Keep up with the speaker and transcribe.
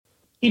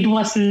it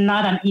was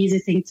not an easy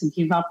thing to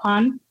give up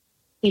on.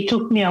 It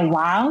took me a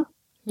while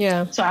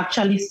to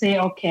actually say,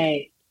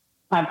 okay,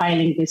 my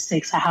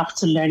bilinguistics, I have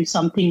to learn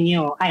something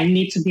new. I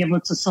need to be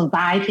able to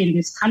survive in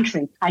this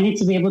country. I need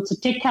to be able to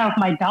take care of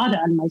my daughter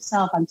and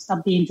myself and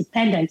stop being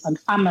dependent on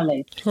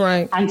family.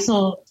 Right. And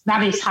so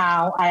that is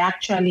how I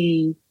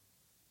actually,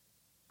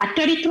 at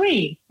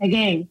 33,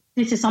 again,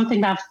 this is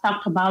something that I've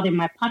talked about in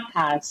my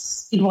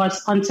podcast. It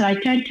was until I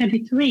turned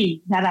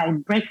 33 that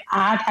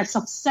I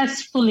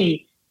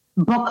successfully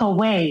broke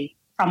away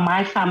from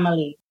my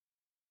family.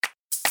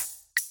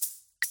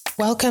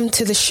 Welcome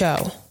to the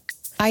show.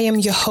 I am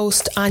your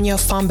host, Anya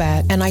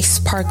Fombat, and I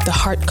spark the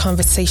heart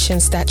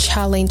conversations that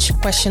challenge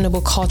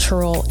questionable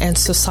cultural and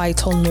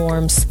societal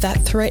norms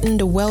that threaten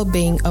the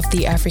well-being of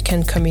the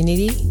African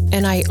community.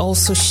 And I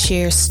also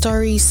share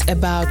stories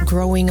about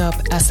growing up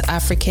as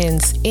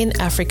Africans in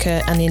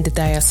Africa and in the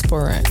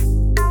diaspora.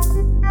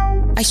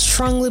 I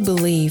strongly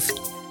believe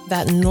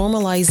that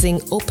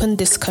normalizing open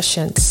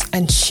discussions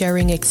and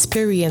sharing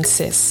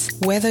experiences,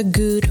 whether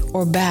good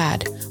or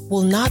bad,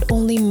 will not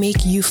only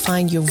make you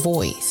find your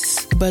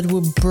voice, but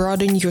will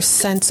broaden your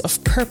sense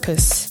of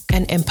purpose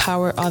and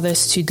empower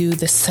others to do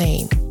the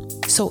same.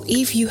 So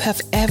if you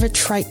have ever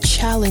tried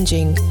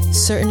challenging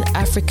certain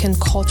African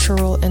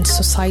cultural and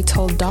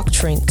societal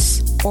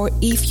doctrines, or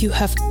if you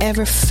have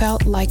ever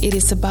felt like it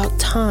is about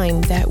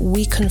time that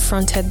we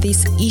confronted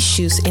these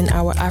issues in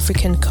our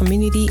African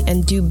community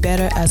and do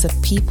better as a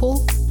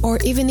people, or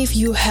even if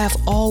you have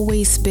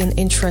always been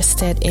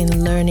interested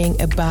in learning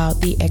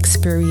about the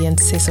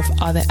experiences of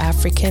other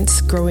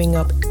Africans growing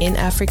up in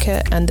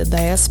Africa and the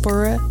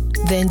diaspora,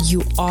 then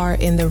you are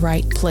in the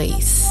right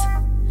place.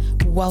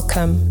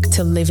 Welcome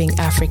to Living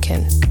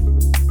African.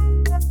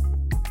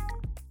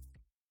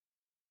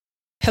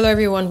 Hello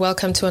everyone,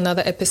 welcome to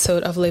another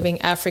episode of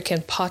Living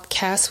African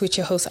podcast with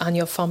your host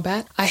Anya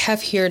Fombat. I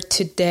have here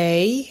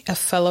today a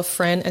fellow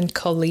friend and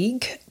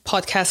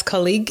podcast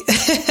colleague,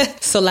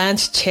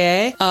 Solange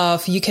Chair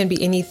of You Can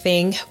Be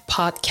Anything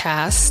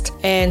podcast.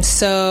 And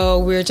so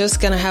we're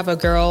just going to have a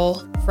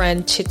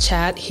girlfriend chit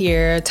chat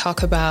here,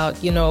 talk about,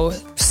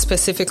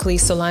 specifically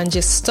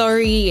Solange's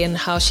story and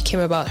how she came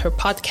about her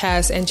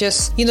podcast and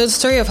just, the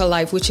story of her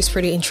life, which is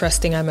pretty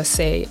interesting, I must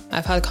say.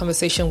 I've had a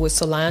conversation with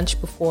Solange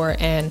before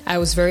and I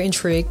was very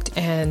intrigued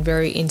and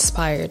very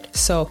inspired.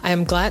 So I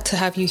am glad to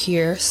have you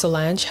here,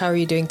 Solange. How are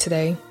you doing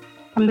today?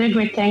 I'm doing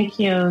great, thank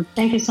you.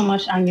 Thank you so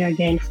much, Anya,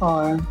 again,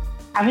 for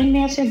having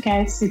me as your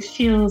guest. It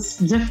feels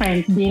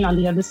different being on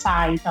the other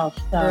side of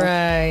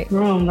the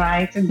room,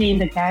 right? Being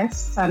the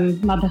guest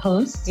and not the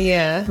host.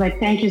 Yeah. But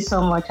thank you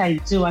so much. I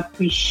do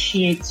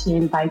appreciate you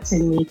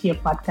inviting me to your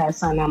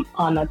podcast, and I'm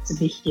honored to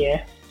be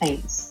here.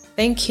 Thanks.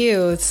 Thank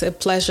you. It's a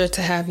pleasure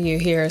to have you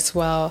here as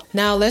well.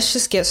 Now, let's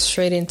just get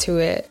straight into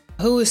it.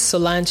 Who is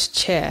Solange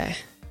Chair?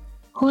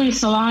 Who is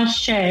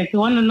Solange Chair? If you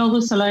want to know who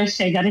Solange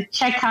Chair, you got to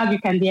check out You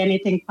Can Be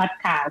Anything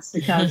podcast,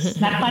 because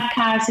that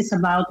podcast is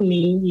about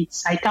me.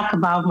 I talk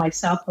about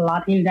myself a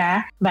lot in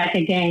there. But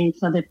again,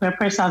 for the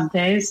purpose of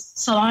this,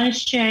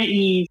 Solange Chair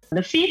is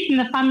the fifth in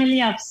the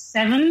family of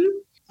 7.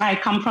 I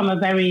call my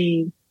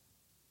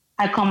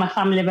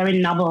family a very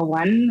noble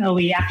one.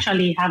 We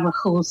actually have a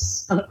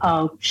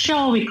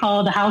show we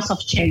call the House of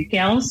Chair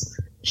Girls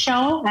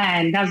show.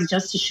 And that's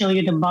just to show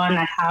you the bond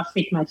I have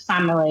with my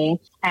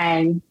family.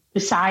 And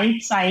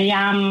besides, I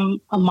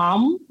am a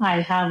mom.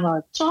 I have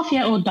a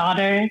 12-year-old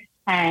daughter,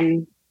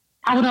 and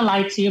I wouldn't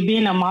lie to you,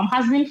 being a mom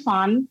has been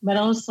fun, but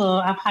also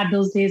I've had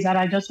those days that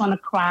I just want to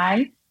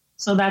cry.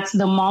 So that's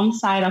the mom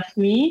side of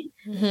me.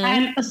 Mm-hmm.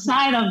 And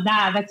aside of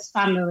that, that's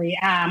family.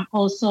 I'm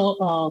also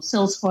a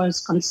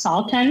Salesforce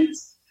consultant,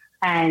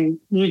 and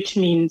which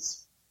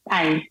means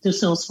I do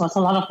Salesforce. A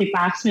lot of people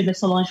ask me,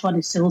 Solange, what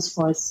is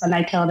Salesforce? And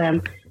I tell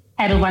them,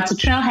 head over to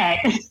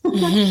Trailhead.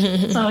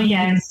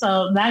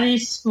 So that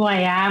is who I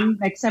am,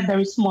 except there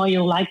is more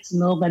you'd like to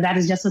know, but that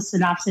is just a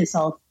synopsis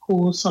of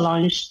who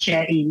Solange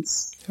Chair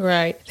is.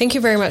 Right. Thank you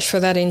very much for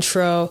that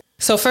intro.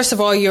 So first of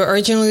all, you're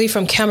originally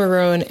from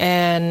Cameroon,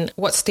 and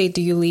what state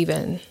do you live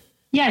in?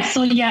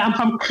 I'm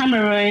from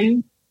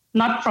Cameroon,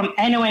 not from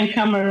anywhere in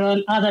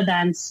Cameroon other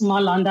than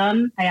small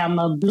London. I am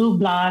a blue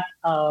blood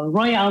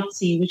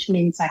royalty, which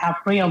means I have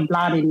royal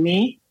blood in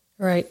me.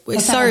 Right.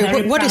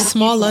 Sorry, what is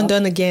small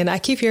London again? I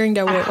keep hearing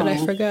that word, but I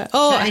forgot.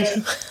 Oh,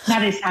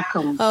 that is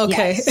Akum.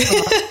 Okay. Yes. So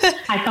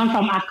I come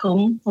from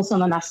Akum, also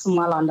known as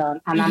small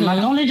London. And I'm not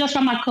only just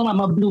from Akum,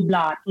 I'm a blue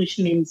blood, which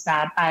means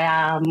that I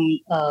am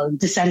a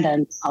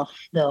descendant of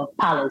the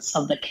palace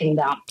of the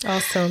kingdom.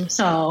 Awesome.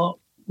 So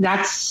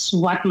that's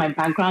what my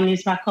background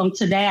is back home.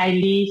 Today I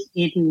live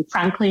in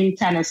Franklin,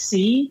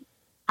 Tennessee,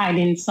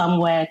 hiding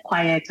somewhere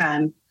quiet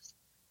and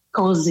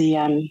cozy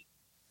and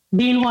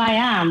being who I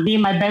am,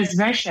 being my best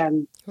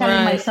version,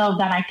 telling myself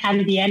that I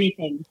can be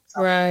anything.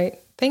 So. Right.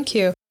 Thank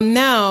you.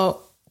 Now,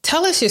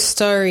 tell us your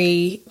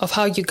story of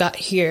how you got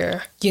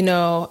here.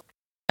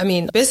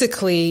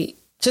 Basically,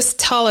 just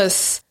tell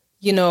us,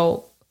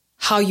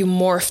 how you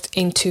morphed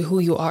into who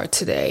you are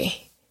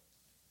today.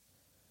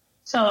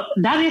 So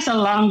that is a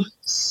long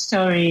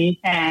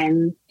story.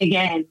 And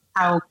again,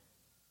 I'll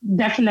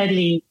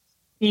definitely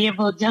be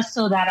able, just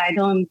so that I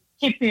don't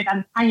keep it.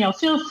 And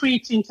feel free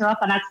to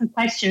interrupt and ask me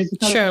questions,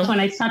 because when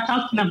I start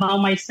talking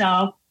about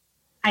myself,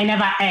 I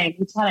never end.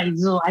 It's what I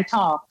do. I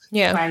talk.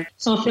 Yeah. Right.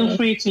 So feel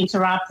free to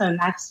interrupt and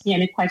ask me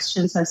any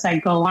questions as I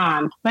go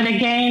on. But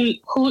again,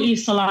 who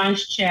is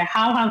Solange Chair?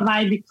 How have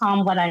I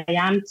become what I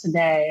am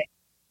today?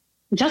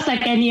 Just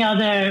like any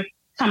other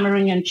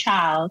Cameroonian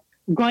child,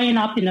 growing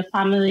up in a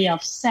family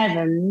of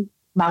 7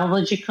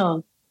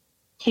 biological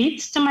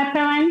kids to my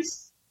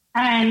parents,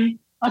 and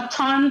a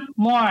ton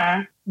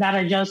more that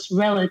are just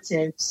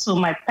relatives. So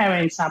my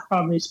parents are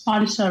probably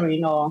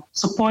sponsoring or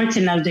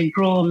supporting as they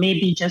grow.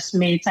 Maybe just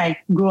mates. I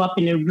grew up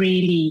in a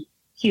really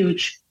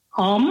huge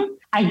home.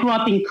 I grew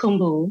up in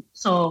Kumbu.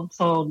 So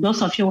for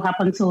those of you who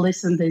happen to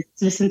listen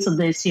to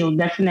this, you'll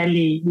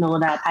definitely know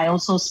that I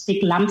also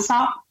speak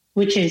Lamsa,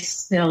 which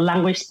is the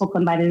language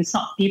spoken by the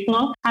Nsok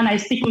people. And I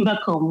speak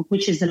Mbakum,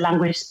 which is the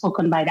language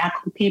spoken by the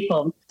Akum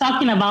people.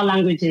 Talking about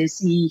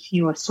languages, if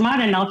you are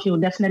smart enough, you'll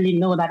definitely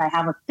know that I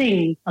have a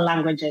thing for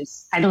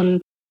languages.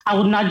 I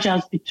would not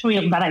just be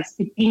thrilled that I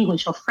speak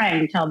English or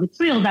French. I'll be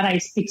thrilled that I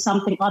speak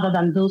something other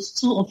than those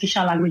 2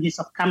 official languages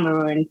of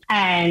Cameroon.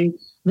 And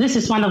this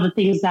is one of the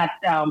things that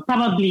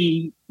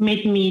probably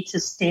made me to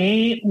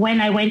stay when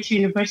I went to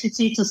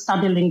university to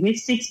study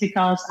linguistics,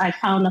 because I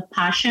found a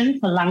passion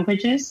for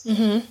languages.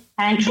 Mm-hmm.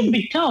 And truth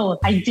be told,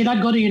 I did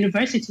not go to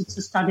university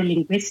to study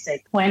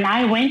linguistics. When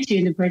I went to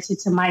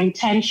university,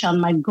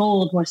 my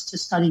goal was to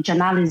study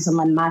journalism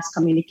and mass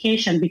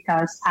communication,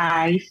 because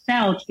I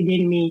felt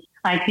within me,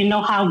 like,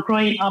 how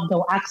growing up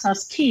they'll ask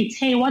us kids,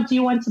 hey, what do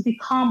you want to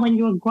become when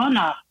you're grown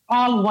up?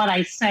 All what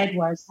I said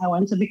was, I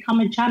want to become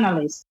a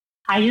journalist.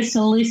 I used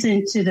to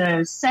listen to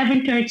the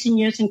 713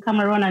 Years in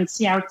Cameroon and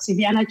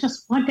CRTV, and I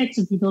just wanted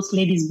to be those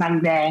ladies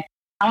back there.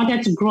 I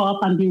wanted to grow up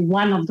and be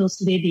one of those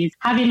ladies.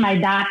 Having my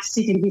dad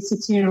sit in his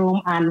sitting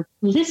room and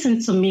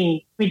listen to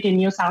me read the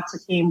news out to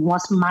him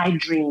was my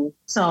dream.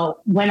 So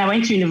when I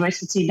went to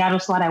university, that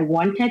was what I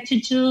wanted to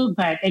do.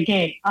 But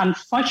again,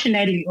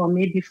 unfortunately, or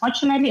maybe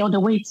fortunately, or the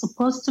way it's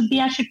supposed to be,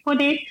 I should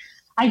put it,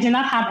 I did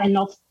not have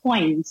enough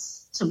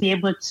points to be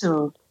able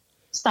to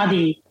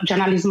study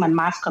journalism and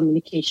mass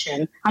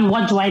communication. And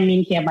what do I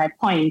mean here by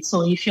points?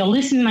 So if you're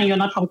listening and you're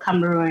not from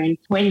Cameroon,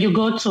 when you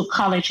go to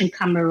college in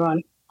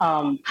Cameroon,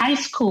 high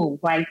school,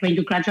 right? When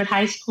you graduate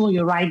high school,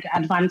 you write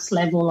advanced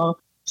level of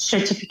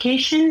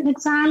certification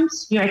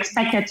exams. You're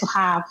expected to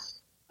have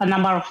a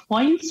number of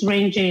points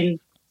ranging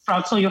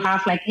from, so you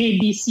have like A,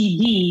 B, C,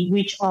 D,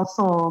 which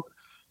also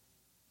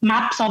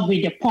maps up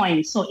with the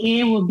points. So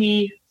A will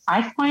be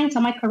 5 points.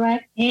 Am I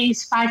correct? A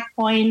is 5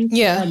 points.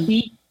 Yeah.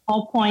 B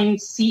 4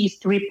 points, C is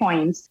 3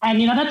 points. And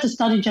in order to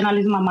study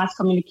journalism and mass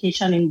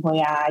communication in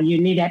Boya,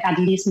 you needed at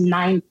least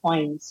 9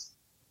 points.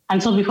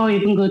 And so before we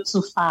even go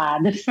too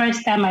far, the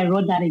first time I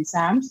wrote that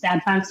exams, the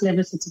advanced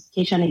level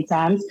certification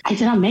exams, I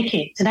did not make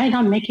it. Did I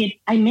not make it?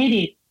 I made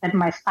it, but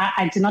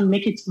I did not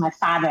make it to my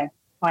father.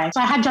 Right? So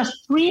I had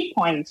just 3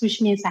 points, which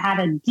means I had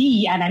a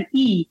D and an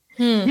E.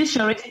 This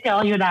should already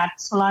tell you that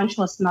Solange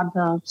was not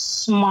the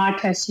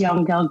smartest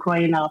young girl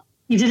growing up.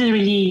 It didn't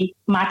really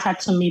matter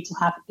to me to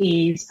have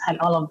A's and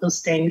all of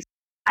those things.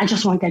 I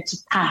just wanted to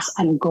pass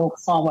and go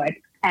forward.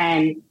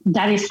 And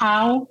that is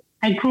how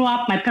I grew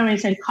up. My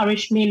parents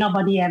encouraged me.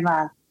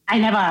 I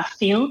never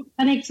failed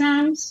an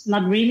exams,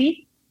 not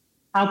really.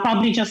 I'll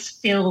probably just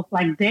feel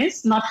like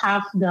this, not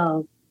have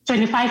the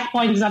 25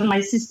 points that my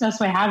sisters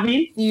were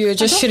having. You're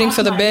just shooting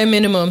for the bare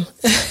minimum.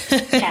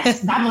 Yes,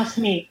 that was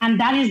me. And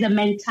that is the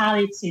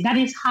mentality. That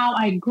is how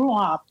I grew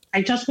up.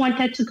 I just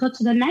wanted to go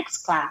to the next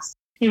class.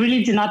 It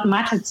really did not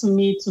matter to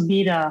me to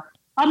be or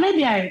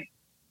maybe I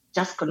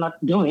just could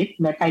not do it,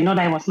 but I know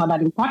that it was not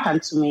that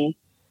important to me.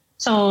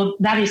 So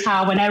that is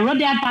how, when I wrote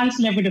the advanced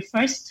level the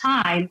first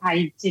time,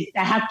 I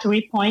had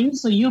 3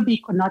 points. So UB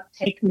could not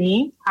take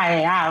me. I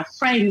have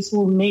friends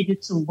who made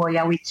it to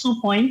Boya with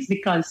 2 points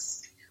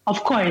because,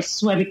 of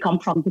course, where we come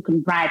from, you can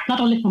bribe. Not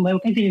only from where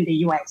we even in the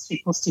US,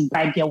 people still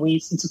bribe their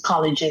ways into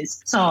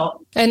colleges.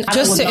 So, and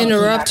just to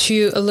interrupt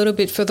you a little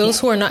bit, for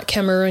those who are not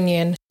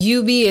Cameroonian,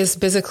 UB is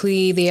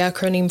basically the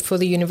acronym for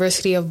the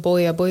University of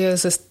Boya. Boya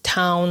is a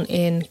town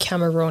in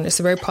Cameroon. It's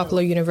a very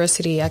popular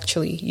university,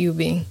 actually,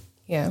 UB.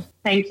 Yeah.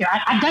 Thank you.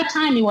 At that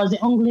time, it was the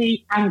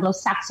only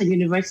Anglo-Saxon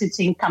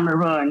university in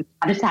Cameroon.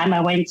 At the time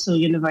I went to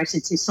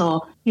university.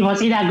 So it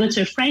was either I go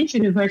to a French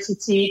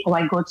university or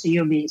I go to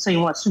UB. So it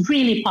was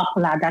really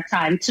popular at that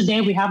time.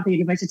 Today, we have the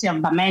University of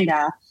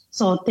Bamenda.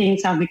 So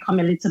things have become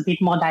a little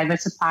bit more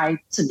diversified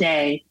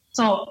today.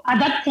 So at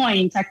that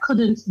point, I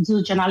couldn't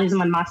do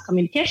journalism and mass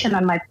communication.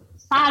 And my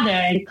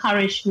father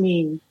encouraged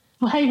me.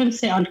 Well, I even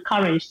say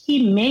encouraged.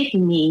 He made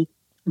me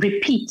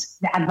repeat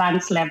the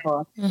advanced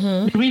level.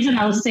 Mm-hmm. The reason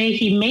I'll say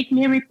he made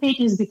me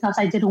repeat is because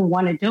I didn't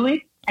want to do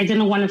it. I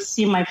didn't want to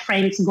see my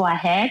friends go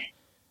ahead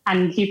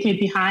and leave me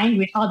behind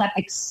with all that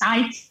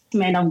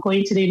excitement of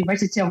going to the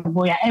University of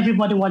Boya.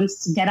 Everybody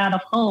wants to get out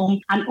of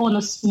home and own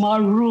a small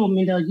room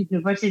in the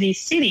university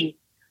city.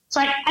 So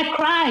I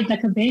cried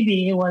like a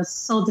baby. It was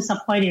so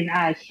disappointing.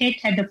 I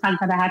hated the fact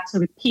that I had to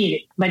repeat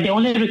it. But the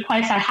only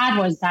request I had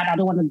was that I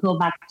don't want to go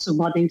back to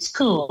boarding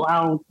school.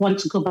 I want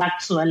to go back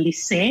to a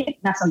lycée.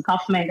 That's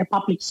a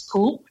public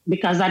school,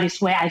 because that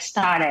is where I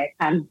started.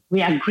 And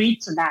we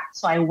agreed to that.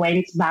 So I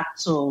went back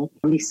to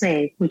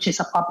lycée, which is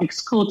a public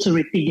school, to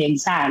repeat the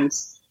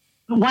exams.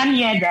 1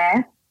 year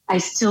there, I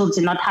still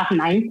did not have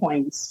 9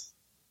 points.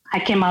 I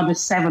came out with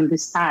 7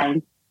 this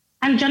time.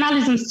 And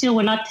journalism still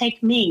will not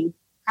take me.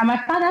 And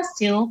my father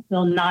still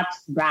will not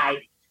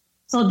write.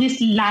 So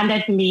this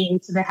landed me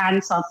into the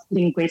hands of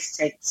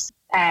linguistics.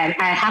 And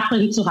I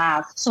happen to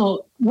have.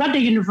 So what the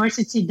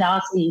university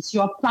does is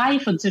you apply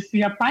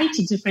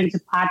to different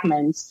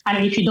departments.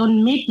 And if you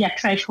don't meet their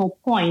threshold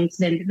points,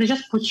 then they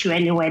just put you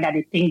anywhere that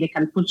they think they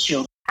can put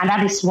you. And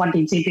that is what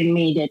they did in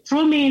me. They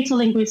threw me into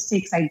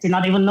linguistics. I did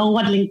not even know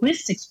what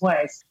linguistics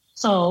was.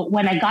 So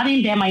when I got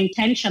in there, my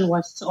intention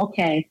was to,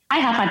 okay, I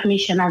have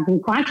admission. I've been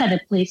granted a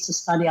place to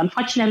study.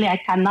 Unfortunately, I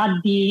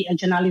cannot be a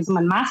journalism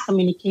and mass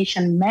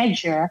communication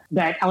major,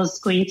 but I was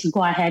going to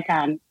go ahead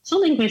and do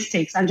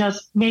linguistics and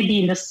just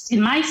maybe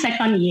in my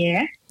second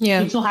year,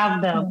 to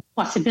have the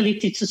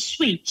possibility to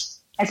switch,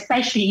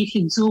 especially if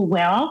you do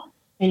well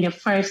in your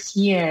first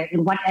year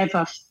in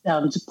whatever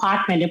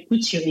department they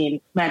put you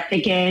in. But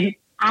again,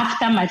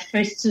 after my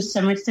first 2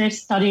 semesters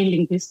studying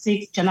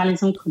linguistics,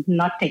 journalism could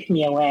not take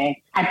me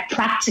away. I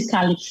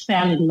practically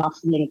fell in love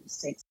with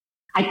linguistics.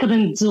 I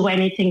couldn't do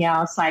anything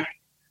else. Like,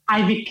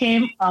 I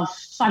became a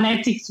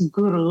phonetics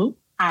guru.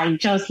 I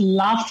just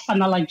loved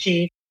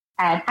phonology.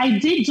 And I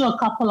did do a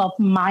couple of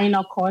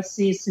minor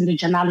courses in the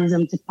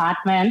journalism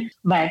department,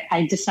 but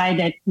I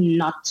decided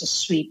not to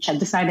switch. I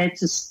decided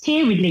to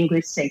stay with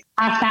linguistics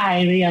after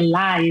I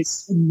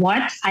realized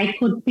what I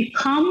could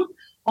become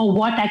or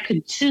what I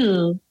could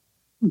do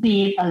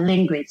being a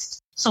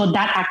linguist. So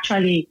that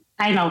actually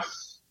kind of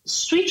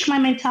switched my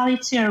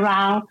mentality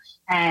around,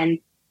 and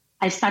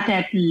I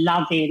started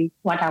loving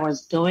what I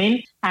was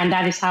doing. And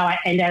that is how I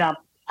ended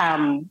up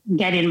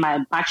getting my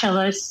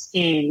bachelor's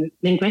in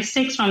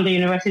linguistics from the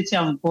University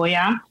of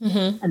Boya.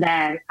 Mm-hmm. And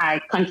then I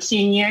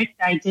continued.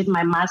 I did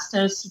my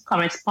master's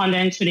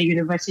correspondence to the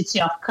University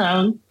of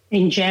Köln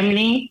in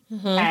Germany.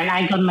 Mm-hmm. And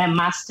I got my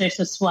master's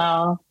as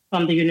well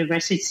from the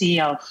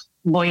University of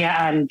Boya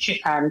and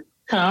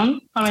Köln,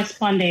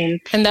 corresponding.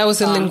 And that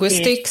was in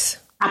linguistics?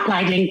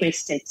 Applied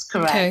linguistics,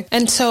 correct. Okay.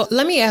 And so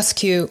let me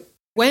ask you,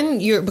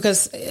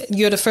 because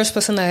you're the first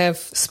person I have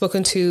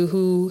spoken to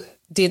who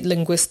did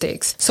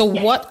linguistics. So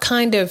what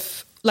kind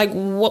of,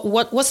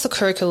 what's the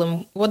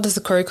curriculum? What does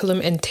the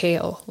curriculum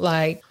entail?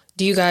 Like,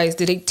 did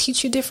they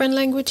teach you different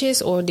languages,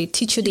 or they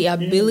teach you the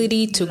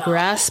ability to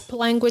grasp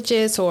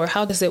languages, or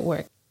how does it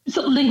work?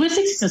 So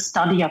linguistics is a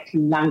study of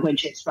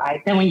languages,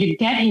 right? Then when you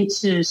get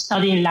into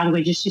studying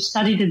languages, you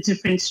study the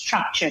different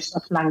structures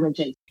of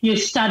languages. You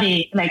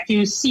study, like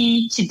you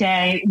see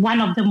today, one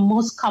of the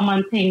most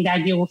common thing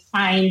that you will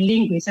find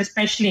linguists,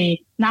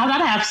 especially now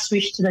that I have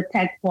switched to the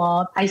tech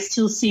world, I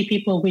still see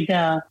people with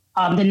the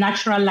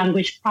natural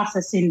language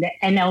processing, the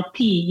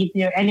NLP. If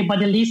there's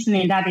anybody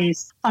listening that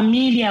is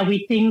familiar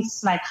with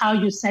things like how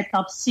you set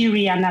up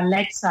Siri and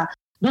Alexa,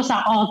 those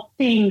are all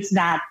things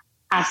that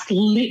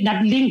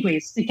that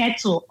linguists, they get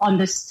to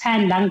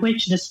understand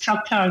language, the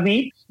structure of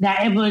it. They're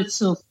able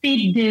to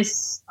feed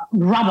these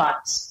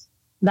robots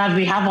that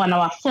we have on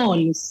our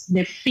phones.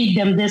 They feed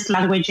them these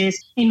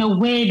languages in a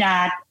way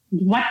that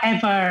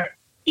whatever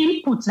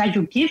inputs that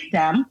you give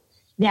them,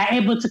 they are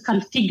able to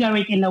configure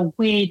it in a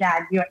way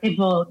that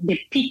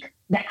they pick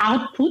the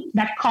output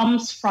that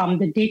comes from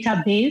the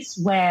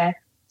database where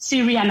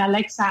Siri and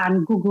Alexa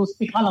and Google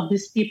speak, all of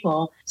these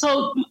people.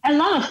 So a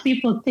lot of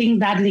people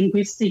think that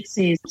linguistics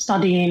is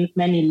studying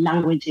many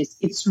languages.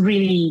 It's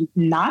really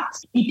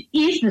not. It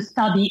is the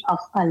study of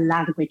a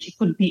language. It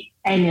could be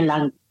any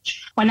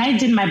language. When I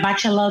did my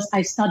bachelor's,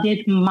 I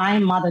studied my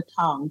mother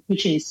tongue,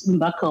 which is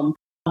Mbakum.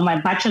 My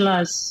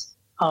bachelor's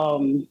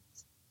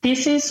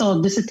thesis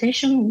or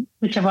dissertation,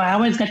 whichever. I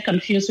always get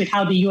confused with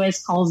how the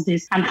US calls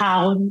this and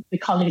how we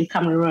call it in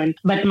Cameroon.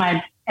 But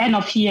my end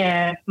of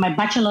year, my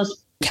bachelor's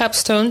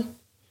capstone.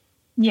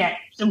 Yeah.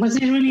 So was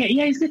it really?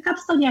 Yeah, it's a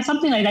capstone. Yeah,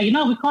 something like that.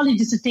 We call it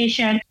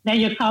dissertation. Then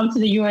you come to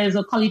the US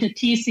or call it a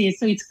thesis.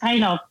 So it's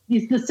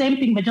the same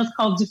thing, but just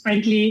called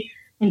differently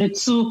in the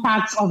 2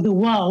 parts of the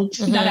world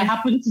that I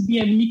happen to be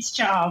a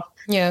mixture of.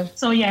 Yeah.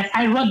 So yes,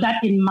 I wrote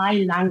that in my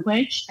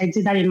language. I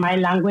did that in my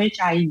language.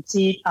 I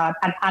did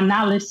an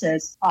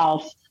analysis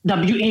of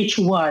WH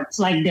words,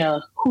 like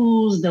the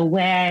who's, the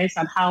where's,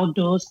 and how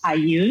those are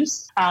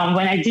used.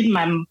 When I did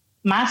my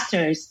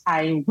master's,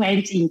 I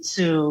went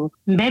into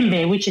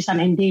Mbembe, which is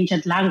an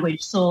endangered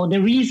language. So the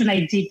reason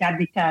I did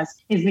that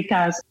is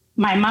because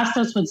my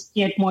master's was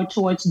geared more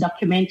towards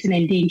documenting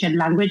endangered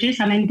languages,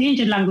 and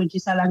endangered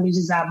languages are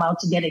languages that are about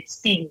to get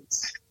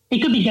extinct. it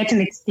could be getting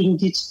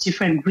extinct due to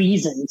different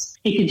reasons.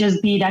 It could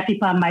just be that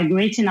people are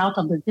migrating out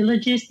of the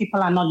villages,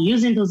 people are not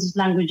using those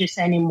languages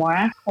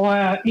anymore,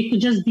 or it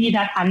could just be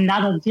that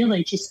another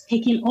village is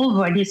taking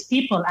over these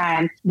people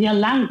and their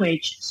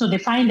language. So they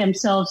find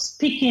themselves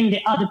speaking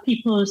the other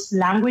people's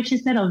language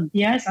instead of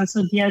theirs, and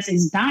so theirs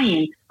is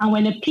dying. And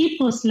when a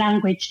people's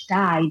language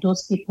die,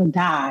 those people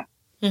die.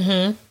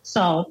 Mm-hmm.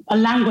 So a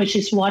language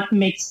is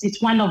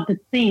it's one of the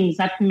things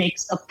that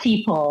makes a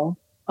people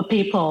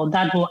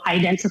that will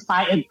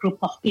identify a group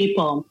of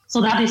people.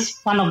 So that is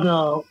what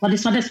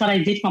I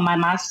did for my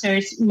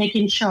master's,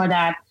 making sure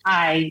that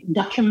I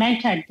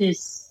documented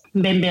this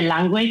Mbembe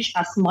language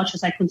as much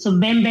as I could. So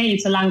Mbembe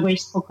is a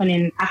language spoken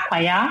in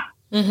Akwaya,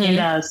 in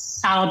the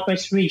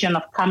southwest region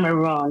of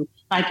Cameroon.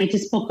 Like it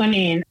is spoken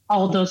in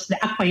the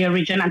Akwaya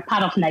region and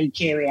part of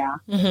Nigeria.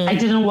 Mm-hmm. I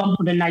didn't work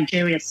with the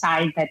Nigeria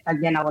side, but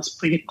again, I was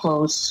pretty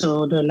close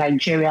to the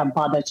Nigeria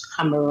border to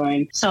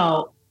Cameroon.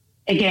 So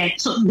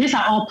these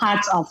are all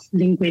parts of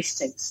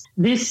linguistics.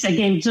 This,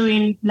 again,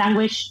 doing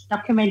language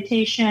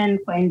documentation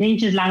for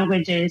endangered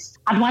languages.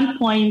 At one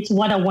point,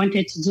 what I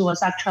wanted to do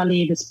was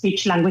actually the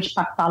speech language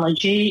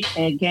pathology.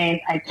 Again,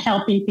 like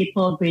helping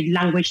people with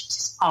language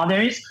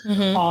disorders.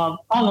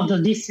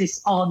 Mm-hmm.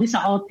 These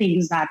are all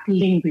things that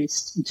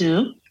linguists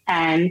do.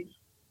 And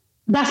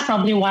that's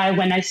probably why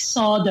when I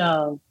saw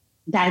the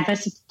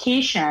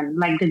diversification,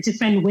 like the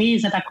different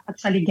ways that I could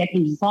actually get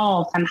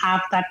involved and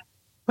have that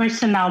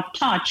personal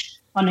touch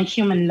on a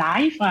human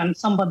life and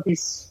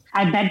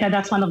I bet that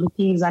that's one of the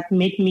things that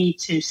made me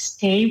to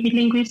stay with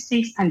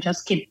linguistics and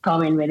just keep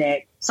going with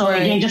it. So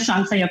Again, just to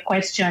answer your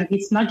question,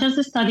 it's not just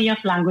the study of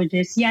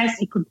languages. Yes,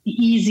 it could be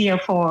easier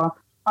for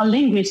a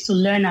linguist to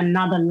learn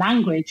another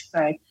language,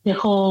 but the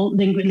whole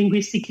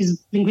linguistics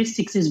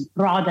is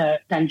broader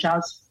than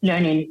just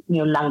learning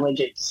new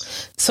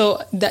languages.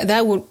 So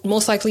that would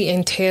most likely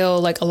entail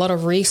like a lot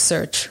of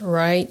research,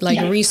 right? Like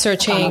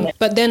researching.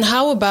 But then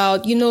how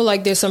about,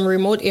 like there's some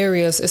remote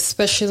areas,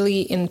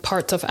 especially in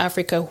parts of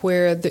Africa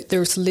where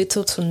there's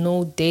little to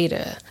no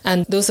data.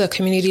 And those are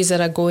communities that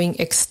are going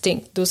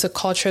extinct. Those are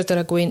cultures that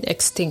are going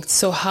extinct.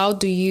 So how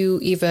do you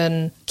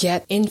even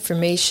get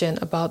information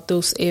about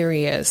those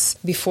areas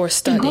before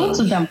studying? You go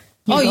to them.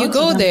 You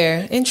go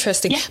there.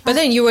 Interesting. Yeah. But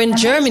then you were in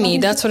Germany.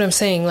 That's what I'm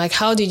saying. Like,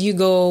 how did you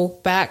go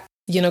back,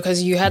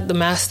 because you had the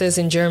master's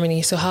in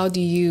Germany. So how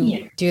do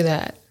you do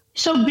that?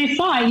 So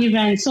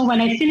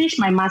when I finished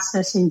my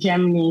master's in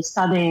Germany,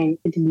 studying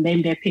with the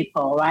Mbembe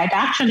people, right, I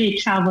actually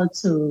traveled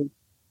to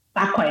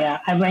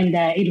Akwaya. I went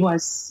there. It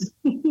was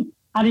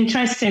an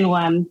interesting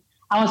one.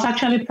 I was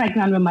actually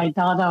pregnant with my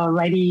daughter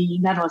already.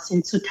 That was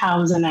in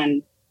 2000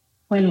 and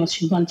when was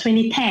she born?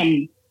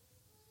 2010.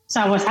 So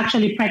I was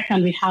actually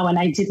pregnant with her when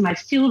I did my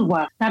field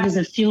work. That is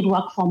a field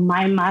work for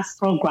my master's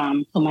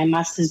program, for my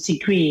master's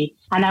degree.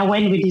 And I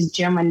went with this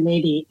German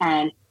lady,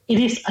 and it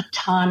is a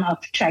ton of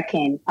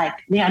trekking. Like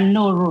there are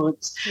no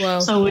roads.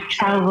 Wow. So we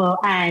travel,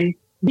 and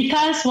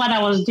because what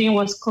I was doing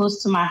was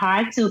close to my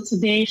heart, till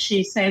today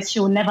she says she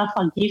will never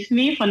forgive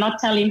me for not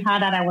telling her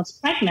that I was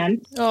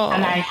pregnant. Oh.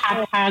 And I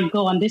had her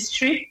go on this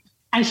trip,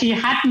 and she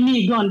had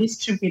me go on this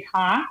trip with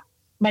her.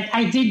 But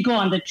I did go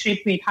on the trip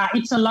with her.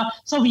 It's a lot.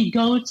 So we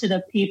go to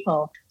the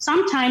people.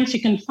 Sometimes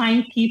you can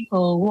find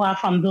people who are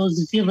from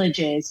those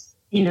villages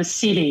in the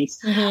cities.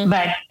 Mm-hmm.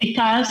 But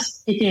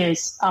because it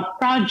is a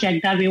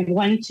project that we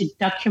want to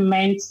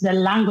document the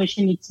language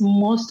in its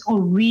most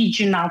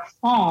original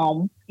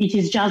form, it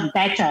is just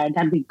better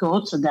that we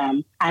go to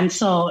them. And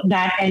so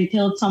that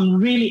entailed some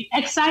really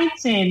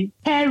exciting,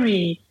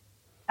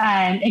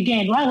 and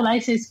again, why would I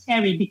say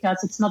scary?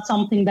 Because it's not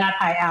something that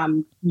I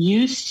am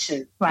used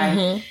to, right?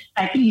 Mm-hmm.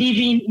 Like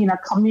living in a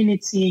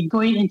community,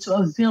 going into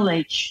a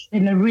village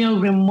in a real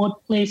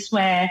remote place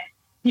where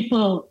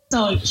people,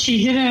 so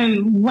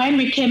when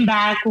we came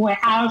back, we were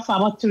out for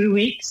about 3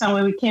 weeks. And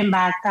when we came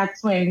back,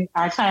 that's when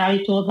I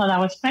finally told her I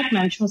was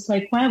pregnant. She was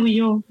like, why will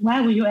you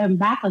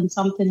embark on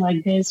something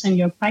like this when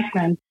you're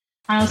pregnant?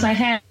 And I was like,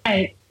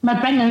 hey, my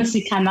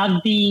pregnancy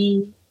cannot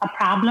be a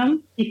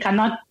problem. It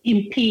cannot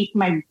impede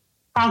my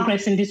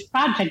progress in this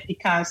project,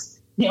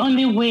 because the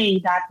only way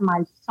that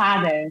my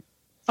father,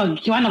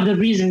 one of the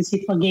reasons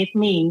he forgave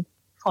me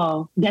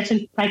for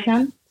getting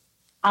pregnant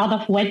out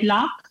of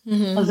wedlock,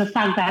 was the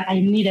fact that I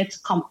needed to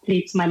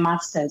complete my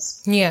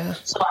master's. Yeah.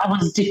 So I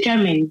was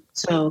determined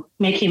to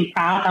make him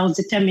proud. I was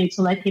determined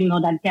to let him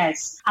know that,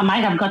 yes, I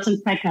might have gotten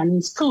pregnant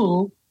in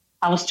school.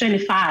 I was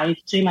 25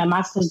 doing my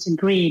master's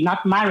degree,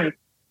 not married.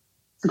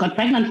 I got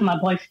pregnant for my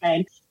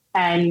boyfriend,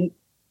 and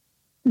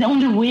the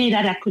only way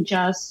that I could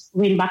just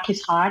win back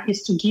his heart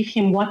is to give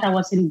him what I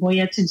was in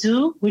Boya to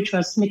do, which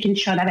was making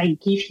sure that I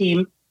give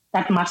him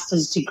that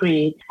master's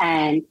degree.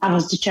 And I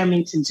was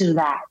determined to do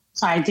that.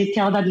 So I did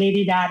tell that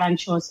lady that, and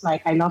she was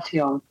like, I love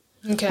your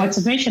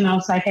motivation. I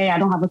was like, hey, I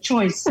don't have a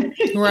choice.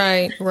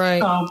 Right.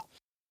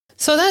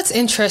 So that's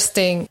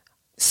interesting.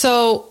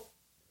 So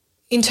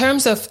In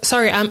terms of,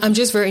 sorry, I'm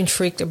just very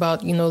intrigued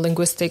about,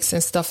 linguistics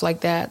and stuff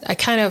like that. I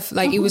kind of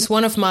like, it was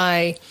one of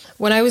my,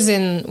 when I was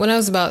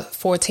about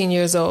 14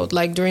 years old,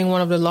 like during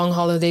one of the long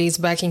holidays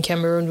back in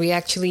Cameroon,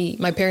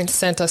 my parents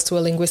sent us to a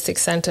linguistic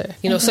center,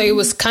 so it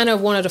was kind of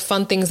one of the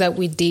fun things that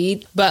we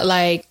did. But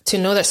like to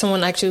know that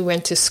someone actually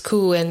went to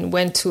school and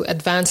went to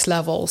advanced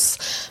levels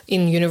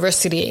in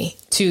university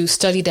to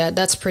study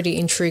that's pretty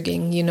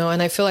intriguing,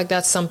 and I feel like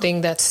that's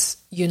something that's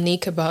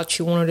unique about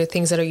you, one of the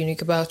things that are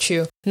unique about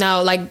you.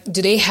 Now, like,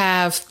 do they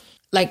have,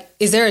 like,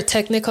 is there a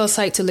technical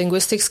side to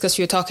linguistics? Because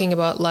you're talking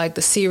about like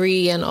the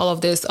Siri and all of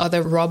these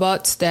other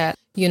robots that,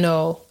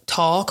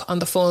 talk on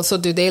the phone. So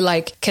do they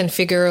like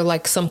configure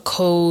like some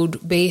code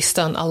based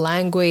on a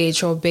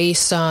language or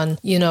based on,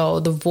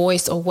 the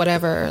voice or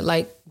whatever,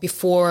 like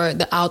before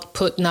the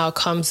output now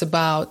comes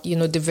about,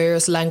 the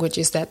various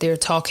languages that they're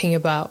talking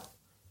about?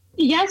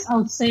 Yes, I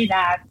would say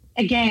that.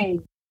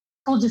 Again,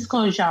 full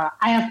disclosure,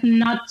 I have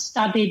not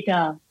studied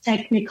the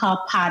technical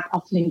part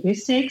of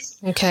linguistics.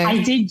 Okay.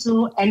 I did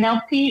do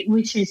NLP,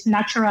 which is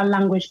natural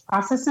language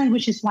processing,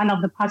 which is one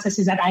of the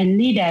processes that I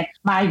needed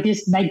by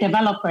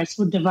developers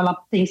who develop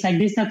things like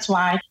this. That's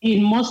why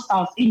in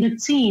the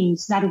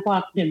teams that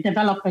work, the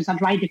developers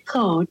that write the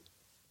code,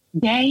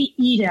 they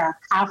either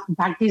have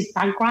this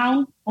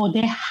background or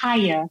they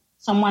hire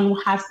someone who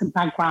has the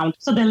background.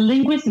 So the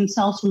linguists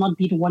themselves will not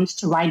be the ones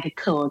to write the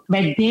code,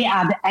 but they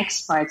are the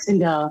experts in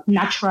the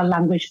natural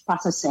language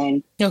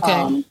processing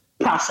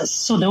process.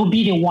 So they'll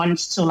be the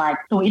ones to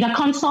either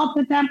consult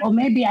with them, or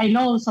maybe I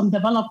know some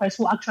developers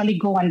who actually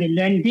go and they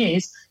learn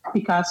this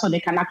so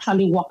they can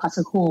actually work as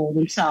a whole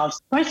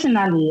themselves.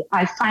 Personally,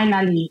 I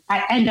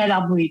ended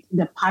up with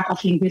the part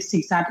of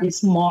linguistics that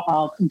is more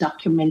of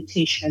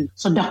documentation.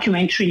 So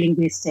documentary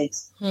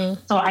linguistics.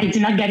 So I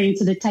did not get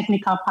into the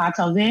technical part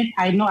of it.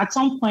 I know at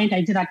some point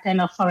I did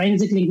attend a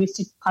forensic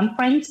linguistic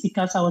conference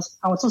because I was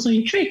also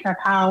intrigued at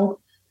how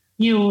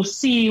you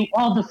see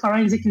all the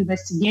forensic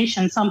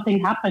investigation,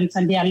 something happens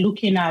and they are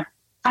looking at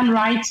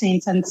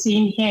handwritings and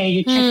seeing here,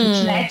 you check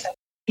each letter,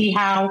 see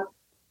how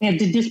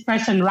did this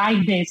person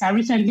write this. I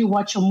recently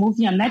watched a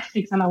movie on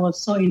Netflix and I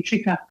was so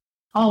intrigued.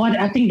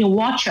 I think The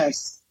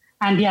Watchers,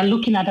 and they are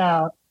looking at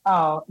a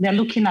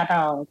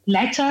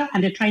letter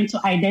and they're trying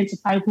to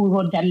identify who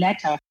wrote that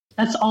letter.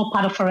 That's all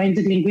part of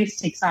forensic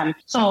linguistics. And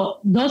so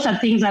those are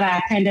things that I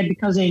attended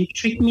because they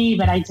intrigued me,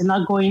 but I did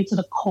not go into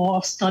the core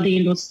of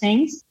studying those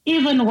things.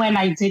 Even when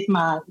I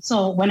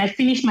when I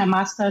finished my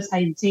master's,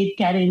 I did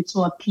get into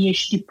a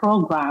PhD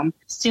program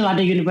still at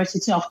the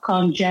University of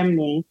Köln,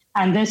 Germany.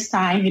 And this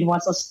time it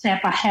was a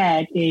step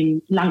ahead in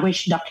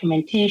language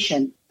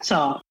documentation.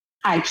 So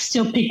I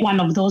still picked one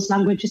of those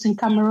languages in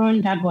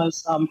Cameroon that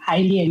was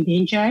highly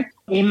endangered,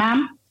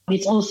 Imam.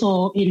 It's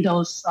also in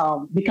those,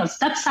 because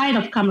that side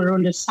of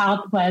Cameroon, the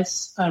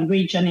southwest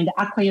region in the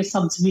Akoya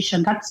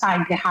subdivision, that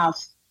side, they have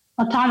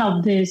a ton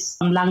of these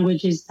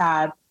languages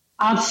that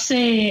I'd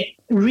say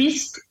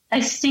risk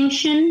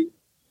extinction.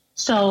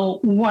 So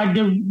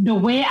the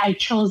way I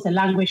chose the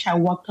language I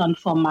worked on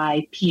for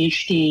my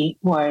PhD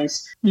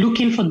was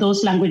looking for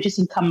those languages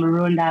in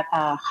Cameroon that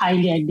are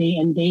highly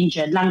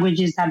endangered,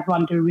 languages that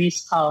run the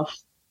risk of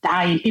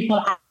dying.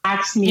 People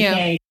ask me,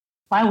 hey,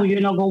 why would you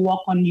not go work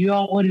on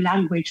your own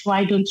language?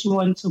 Why don't you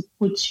want to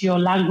put your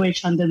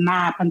language on the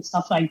map and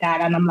stuff like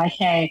that? And I'm like,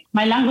 hey,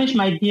 my language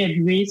might be at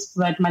risk,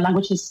 but my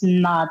language is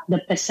not. The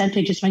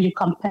percentages when you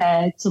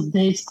compare to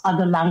these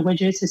other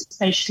languages,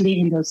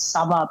 especially in the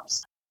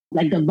suburbs,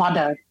 like the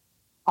border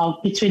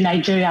between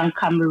Nigeria and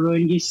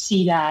Cameroon, you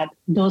see that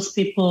those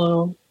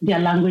people, their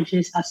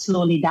languages are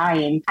slowly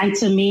dying. And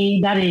to me,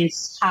 that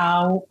is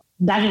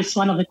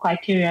one of the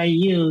criteria I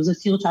use, the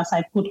filters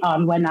I put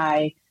on when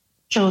I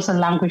chose a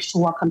language to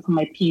work on for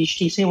my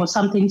PhD. So it was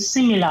something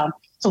similar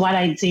to what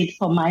I did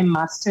for my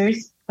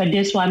master's, but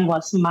this one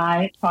was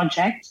my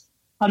project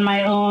on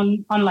my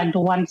own. Unlike the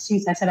one,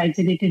 since I said I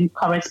did it in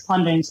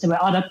correspondence, there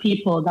were other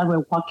people that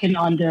were working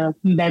on the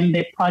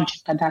Mbembe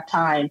project at that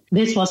time.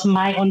 This was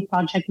my own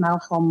project now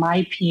for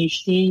my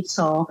PhD,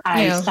 so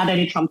I started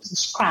it from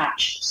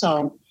scratch.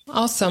 So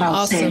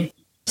awesome.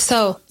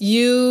 So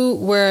you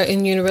were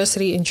in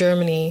university in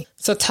Germany.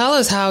 So tell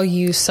us how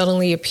you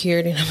suddenly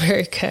appeared in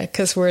America,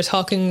 because we're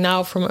talking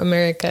now from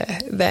America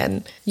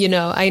then.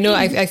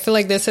 I feel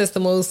like this is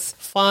the most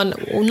fun,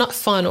 or not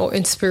fun, or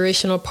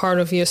inspirational part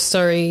of your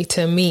story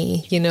to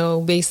me,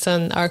 based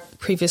on our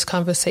previous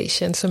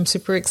conversation. So I'm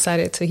super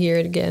excited to hear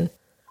it again.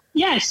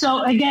 Yeah.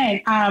 So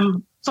again,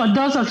 for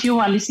those of you who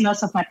are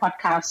listeners of my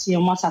podcast,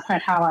 you must have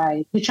heard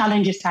the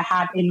challenges I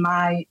had in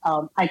I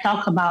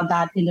talk about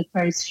that in the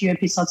first few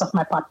episodes of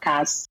my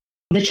podcast.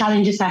 The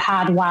challenges I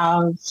had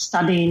while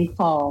studying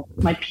for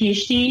my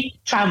PhD,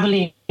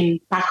 traveling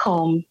back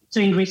home,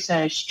 doing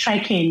research,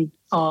 trekking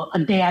for a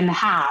day and a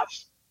half,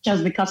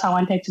 just because I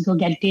wanted to go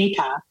get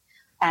data,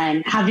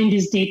 and having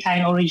this data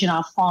in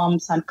original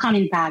forms and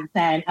coming back.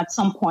 Then at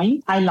some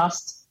point, I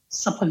lost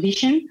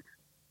supervision.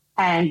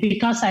 And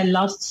because I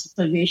lost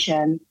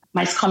supervision,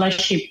 my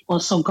scholarship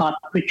also got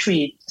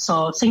retrieved.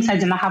 So since I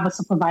did not have a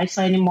supervisor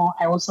anymore,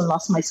 I also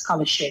lost my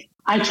scholarship.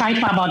 I tried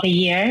for about a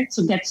year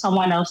to get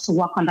someone else to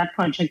work on that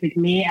project with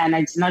me, and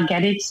I did not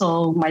get it.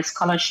 So my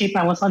scholarship,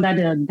 I was under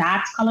the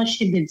DAAD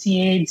scholarship, the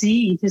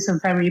DAAD. It is a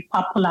very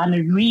popular and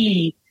a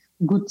really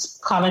good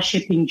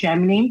scholarship in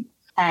Germany.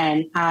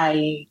 And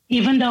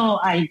even though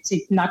I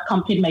did not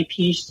complete my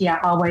PhD, I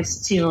always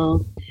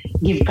still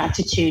give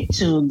gratitude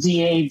to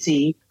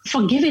DAAD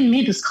for giving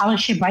me the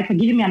scholarship, right? For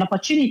giving me an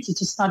opportunity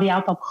to study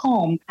out of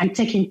home and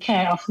taking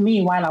care of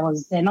me while I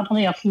was there. Not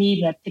only of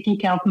me, but taking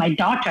care of my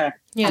daughter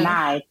and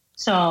I.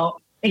 So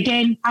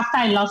again, after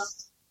I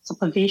lost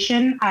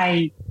supervision,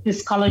 the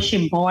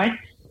scholarship board,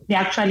 they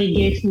actually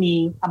gave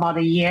me about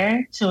a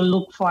year to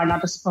look for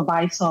another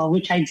supervisor,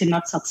 which I did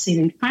not succeed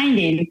in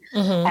finding.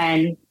 Mm-hmm.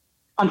 And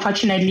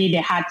unfortunately,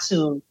 they had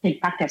to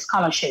take back their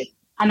scholarship.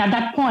 And at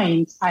that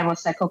point, I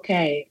was like,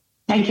 okay,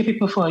 thank you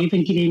people for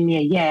even giving me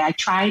a year. I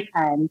tried,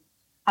 and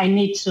I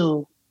need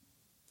to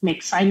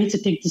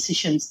take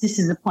decisions. This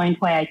is the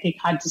point where I take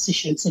hard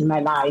decisions in my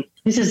life.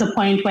 This is the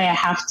point where I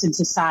have to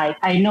decide.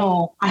 I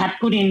know I had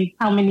put in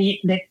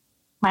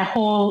my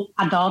whole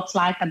adult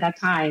life at that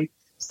time.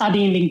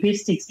 Studying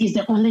linguistics is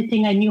the only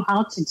thing I knew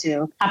how to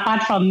do,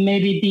 apart from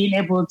maybe being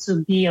able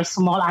to be a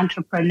small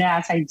entrepreneur,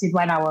 as I did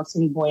when I was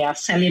in Boya,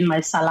 selling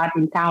my salad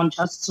in town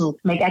just to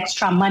make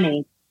extra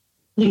money.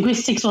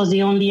 Linguistics was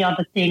the only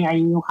other thing I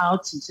knew how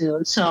to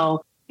do.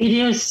 So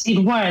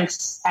it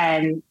was,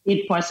 and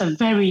it was a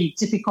very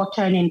difficult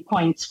turning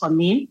point for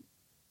me.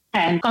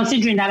 And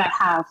considering that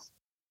I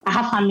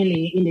have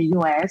family in the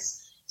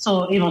US,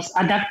 so it was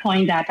at that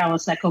point that I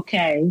was like,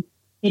 okay,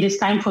 it is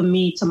time for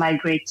me to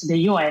migrate to the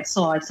US.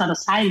 So I sought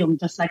asylum,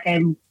 just like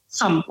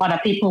some other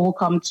people who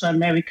come to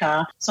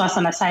America. So as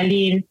an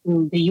asylee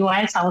in the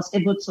US, I was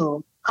able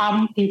to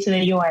come into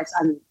the US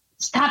and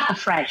start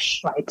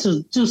afresh, right,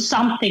 to do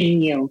something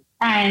new.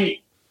 And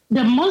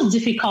the most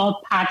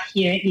difficult part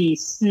here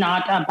is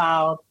not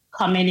about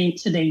coming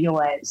into the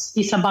US.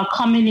 It's about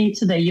coming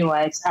into the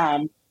US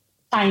and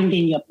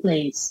finding your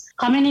place.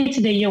 Coming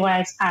into the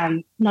US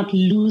and not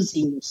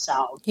losing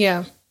yourself.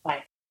 Yeah.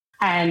 Right.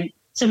 And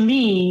to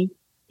me,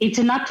 it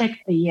did not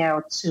take a year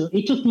or two.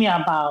 It took me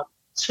about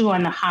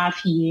 2.5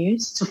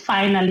 years to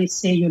finally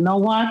say, you know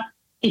what?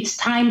 It's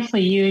time for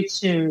you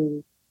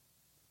to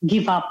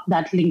give up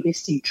that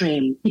linguistic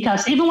dream.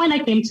 Because even when I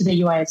came to the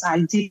US,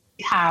 I did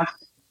have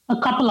a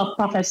couple of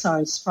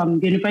professors from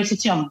the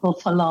University of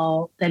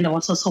Buffalo. Then there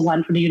was also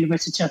one from the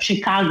University of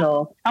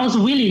Chicago. I was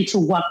willing to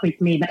work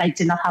with me, but I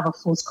did not have a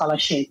full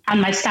scholarship.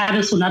 And my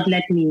status would not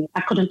let me.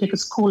 I couldn't take a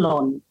school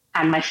loan.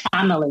 And my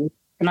family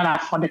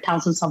not afford the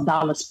thousands of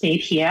dollars paid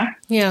here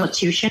for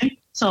tuition.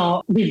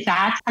 So with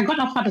that, I got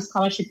offered a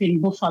scholarship in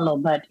Buffalo,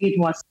 but it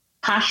was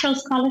partial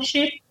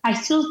scholarship. I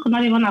still could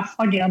not even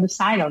afford the other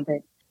side of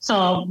it.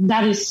 So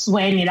that is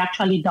when it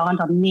actually dawned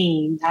on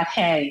me that,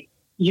 hey,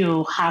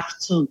 you have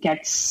to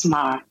get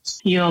smart.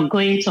 You're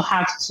going to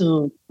have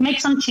to make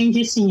some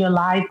changes in your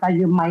life that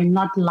you might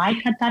not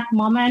like at that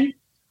moment,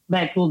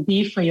 but will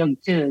be for your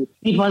good.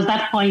 It was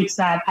that point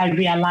that I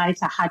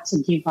realized I had to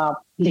give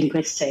up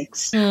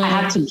linguistics. I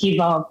had to give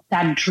up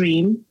that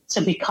dream to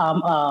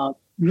become a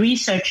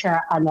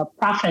researcher and a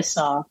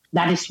professor.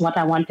 That is what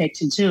I wanted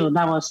to do.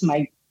 That was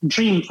my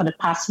dream for the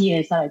past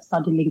years that I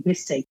studied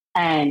linguistics.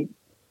 And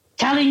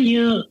telling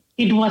you,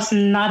 it was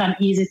not an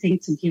easy thing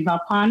to give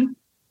up on.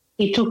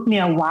 It took me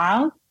a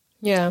while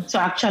to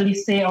actually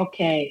say,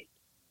 okay,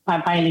 by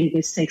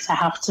biolinguistics, I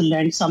have to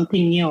learn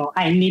something new.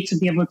 I need to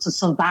be able to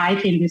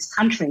survive in this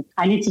country.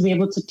 I need to be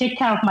able to take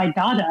care of my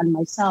daughter and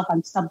myself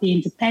and stop the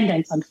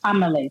independence and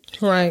family.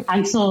 Right.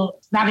 And so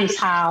that is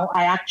how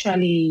I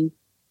actually,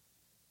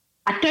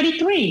 at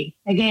 33,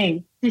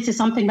 again, this is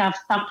something that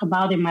I've talked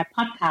about in my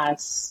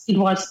podcast. It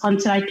was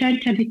until I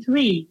turned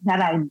 33 that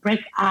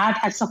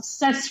I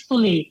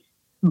successfully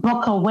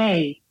broke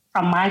away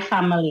from my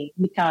family,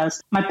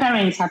 because my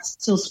parents had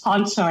still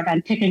sponsored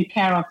and taken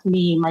care of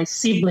me, my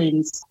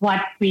siblings, what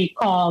we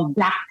call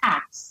black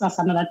cats. That's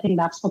another thing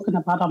that I've spoken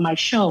about on my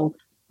show.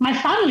 My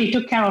family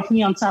took care of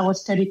me until I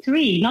was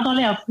 33, not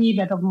only of me,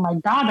 but of my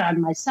daughter and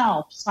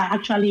myself. So I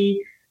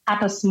actually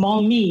had a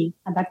small me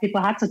and that people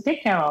had to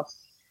take care of.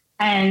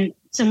 And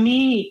to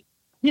me,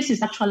 this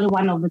is actually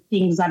one of the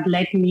things that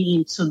led me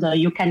into the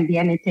You Can Be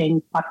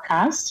Anything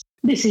podcast.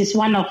 This is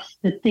one of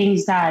the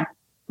things that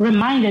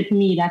reminded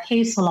me that,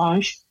 hey,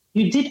 Solange,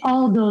 you did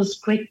all those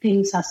great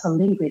things as a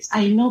linguist.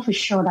 I know for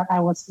sure that I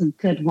was a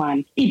good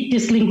one. It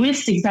is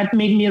linguistics that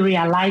made me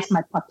realize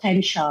my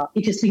potential.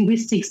 It is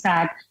linguistics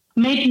that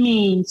made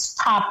me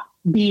stop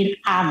being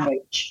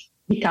average.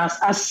 Because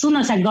as soon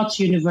as I got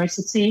to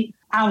university,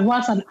 I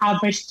was an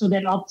average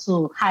student up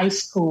to high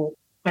school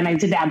when I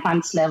did the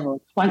advanced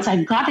level. Once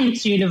I got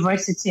into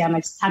university and I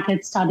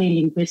started studying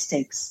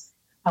linguistics,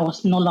 I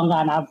was no longer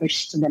an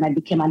average student. I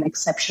became an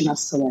exceptional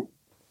student.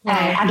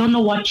 I don't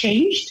know what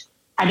changed.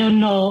 I don't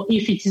know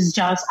if it is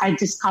just I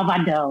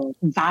discovered the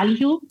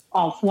value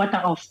of what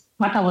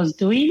I was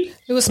doing.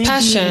 It was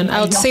passion.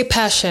 I would say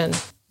passion.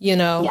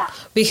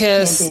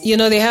 because,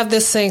 they have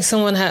this saying,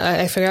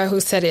 I forgot who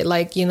said it,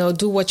 like,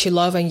 do what you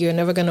love and you're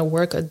never going to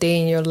work a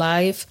day in your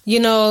life.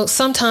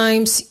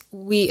 Sometimes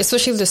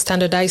especially the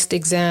standardized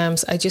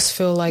exams, I just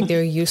feel like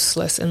they're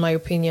useless, in my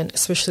opinion,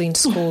 especially in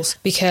schools,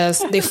 because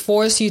they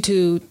force you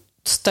to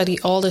study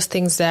all these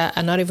things that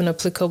are not even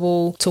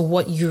applicable to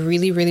what you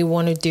really, really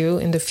want to do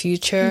in the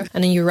future.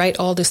 And then you write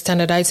all the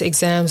standardized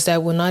exams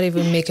that will not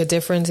even make a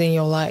difference in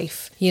your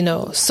life,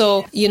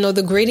 So,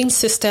 the grading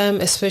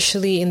system,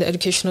 especially in the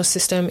educational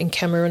system in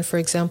Cameroon, for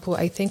example,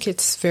 I think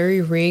it's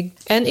very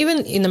rigged. And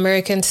even in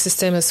American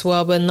system as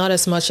well, but not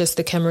as much as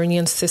the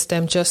Cameroonian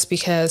system, just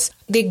because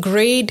they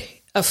grade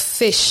a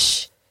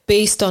fish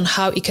based on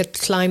how it can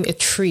climb a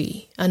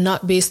tree and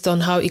not based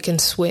on how it can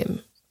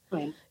swim.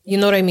 Right. You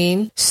know what I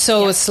mean?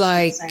 So it's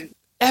like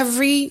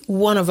every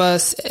one of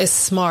us is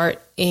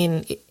smart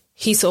in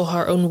his or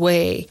her own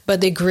way,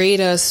 but they grade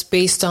us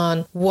based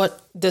on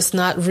what does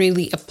not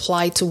really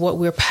apply to what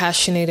we're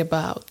passionate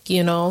about,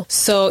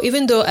 So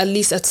even though at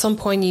least at some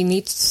point you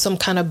need some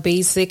kind of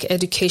basic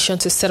education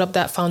to set up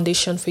that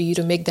foundation for you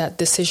to make that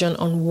decision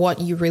on what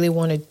you really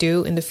want to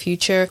do in the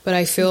future. But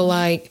I feel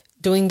like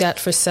doing that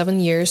for 7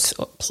 years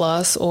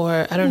plus,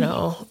 or I don't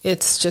know,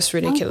 it's just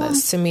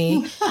ridiculous to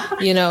me,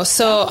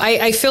 So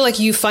I feel like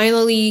you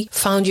finally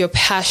found your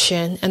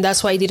passion, and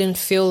that's why I didn't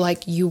feel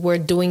like you were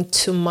doing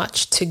too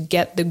much to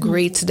get the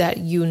grades that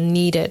you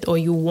needed or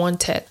you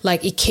wanted.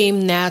 Like it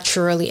came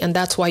naturally, and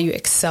that's why you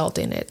excelled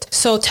in it.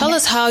 So tell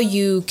us how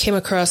you came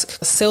across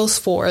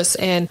Salesforce,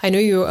 and I know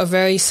you're a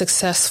very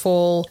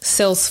successful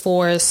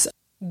Salesforce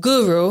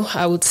guru,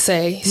 I would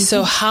say.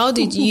 So how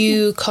did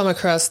you come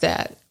across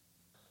that?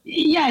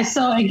 Yeah,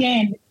 so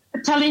again,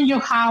 telling you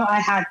how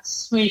I had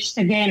switched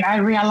again, I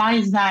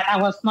realized that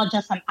I was not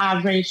just an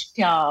average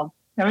girl.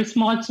 There is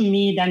more to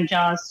me than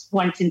just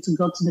wanting to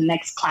go to the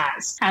next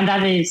class. And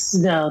that is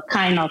the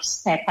kind of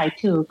step I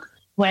took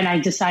when I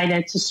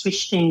decided to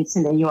switch things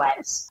in the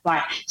US.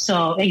 Right.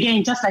 So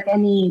again, just like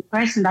any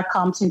person that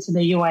comes into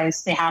the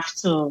US, you have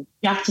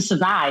to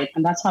survive.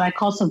 And that's what I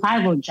call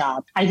survival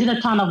jobs. I did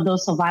a ton of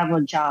those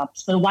survival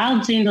jobs. But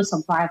while doing those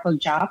survival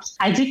jobs,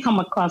 I did come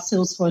across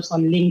Salesforce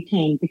on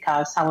LinkedIn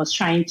because I was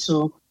trying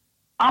to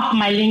up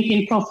my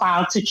LinkedIn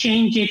profile to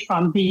change it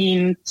from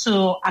being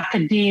too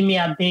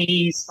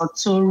academia-based or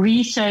too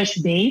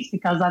research-based,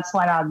 because that's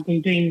what I've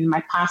been doing in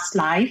my past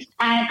life.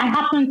 And I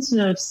happened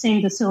to have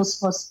seen the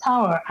Salesforce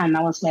Tower, and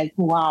I was like,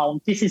 wow,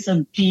 this is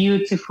a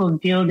beautiful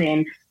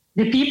building.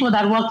 The people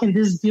that work in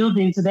this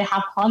building, do they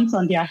have horns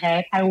on their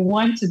head? I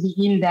want to be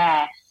in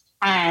there.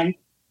 And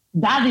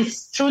that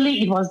is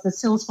truly, it was the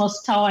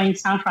Salesforce Tower in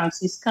San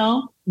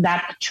Francisco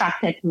that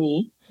attracted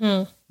me.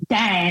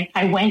 Then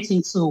I went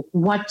into,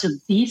 what do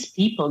these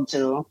people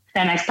do?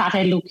 Then I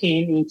started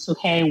looking into,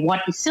 hey,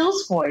 what is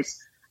Salesforce?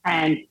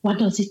 And what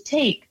does it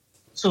take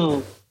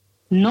to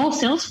know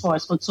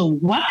Salesforce or to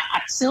work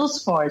at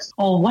Salesforce?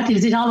 Or what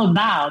is it all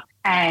about?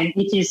 And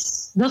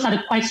those are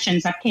the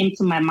questions that came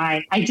to my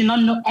mind. I did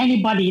not know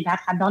anybody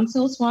that had done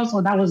Salesforce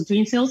or that was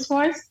doing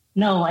Salesforce.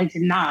 No, I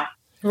did not.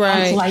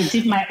 Right. Until I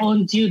did my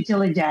own due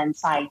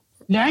diligence. I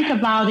learned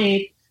about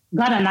it,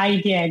 got an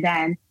idea,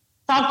 then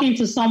talking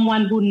to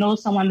someone who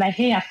knows someone like,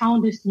 hey, I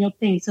found this new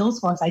thing,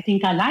 Salesforce. I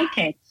think I like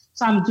it.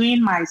 So I'm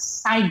doing my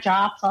side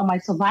jobs or my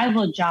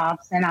survival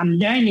jobs, and I'm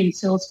learning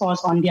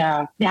Salesforce on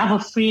they have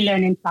a free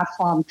learning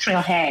platform,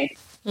 Trailhead.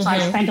 So I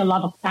spent a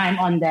lot of time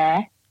on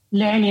there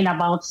learning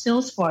about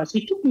Salesforce.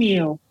 It took me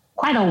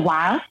quite a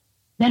while.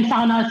 Then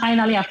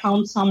finally I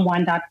found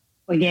someone that,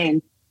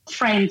 again,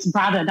 friend's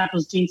brother that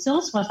was doing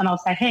Salesforce. And I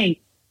was like,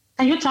 hey,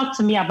 can you talk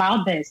to me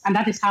about this? And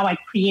that is how I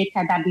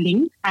created that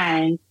link.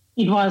 And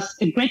it was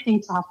a great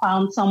thing to have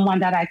found someone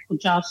that I could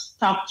just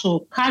talk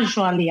to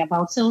casually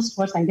about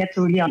Salesforce and get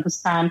to really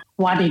understand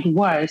what it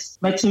was.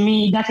 But to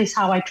me, that is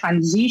how I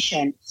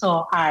transitioned.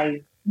 So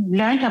I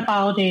learned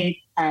about it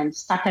and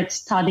started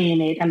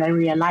studying it. And I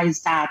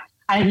realized that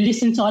I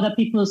listened to other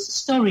people's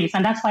stories.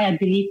 And that's why I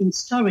believe in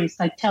stories,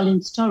 like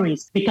telling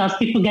stories, because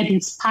people get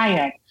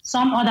inspired.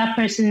 Some other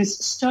person's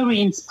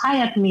story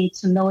inspired me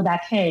to know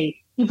that, hey,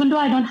 even though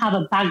I don't have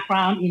a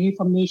background in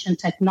information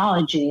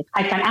technology,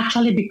 I can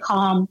actually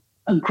become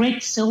a great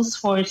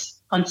Salesforce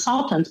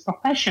consultant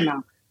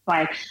professional,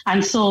 right?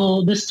 And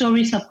so the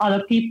stories of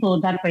other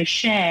people that were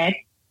shared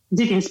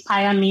did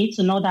inspire me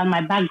to know that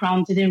my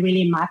background didn't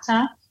really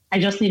matter. I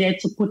just needed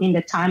to put in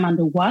the time and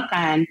the work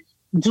and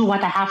do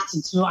what I have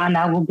to do, and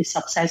I will be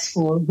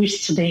successful,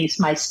 which today is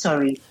my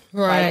story,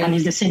 right? And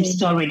it's the same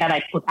story that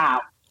I put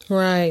out.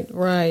 Right.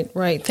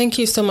 Thank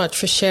you so much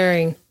for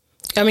sharing.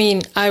 I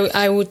mean,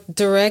 I would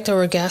direct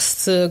our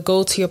guests to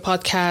go to your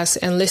podcast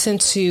and listen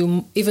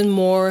to even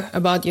more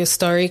about your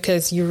story,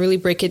 because you really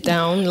break it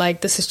down.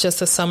 Like, this is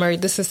just a summary.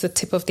 This is the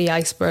tip of the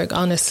iceberg,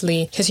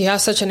 honestly, because you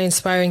have such an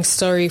inspiring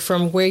story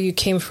from where you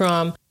came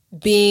from,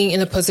 being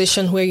in a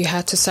position where you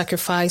had to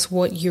sacrifice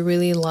what you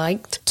really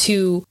liked,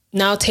 to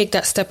now take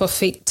that step of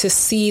faith to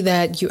see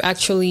that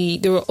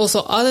there were also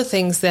other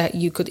things that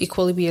you could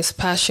equally be as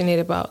passionate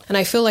about. And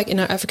I feel like in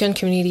our African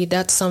community,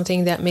 that's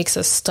something that makes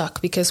us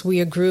stuck because we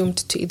are groomed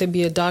to either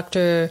be a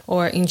doctor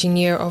or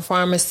engineer or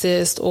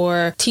pharmacist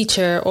or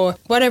teacher or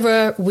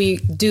whatever we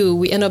do,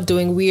 we end up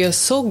doing. We are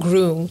so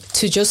groomed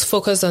to just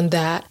focus on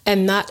that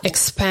and not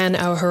expand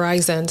our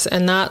horizons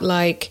and not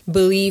like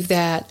believe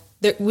that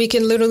we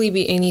can literally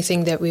be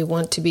anything that we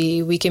want to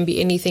be. We can be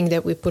anything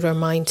that we put our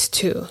minds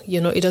to.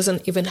 It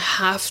doesn't even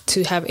have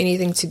to have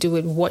anything to do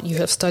with what you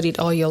have studied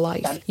all your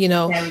life,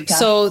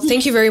 So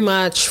thank you very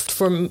much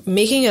for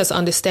making us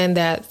understand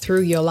that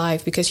through your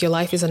life, because your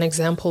life is an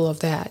example of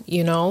that,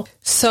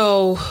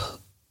 So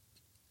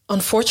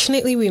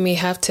unfortunately, we may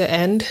have to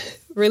end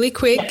really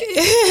quick,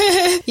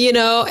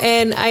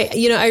 and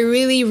I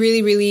really,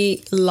 really,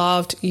 really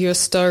loved your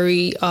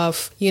story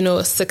of,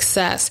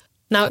 success.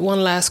 Now,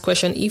 one last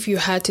question. If you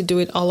had to do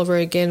it all over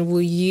again,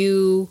 will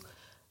you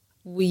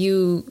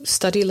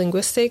study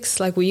linguistics?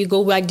 Like, will you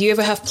go back? Do you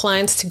ever have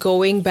plans to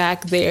going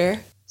back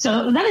there?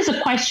 So that is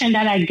a question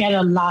that I get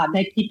a lot.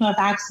 Like, people have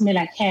asked me,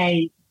 like,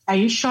 hey, are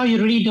you sure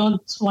you really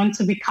don't want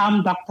to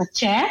become Dr.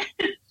 Che?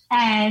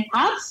 And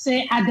I'll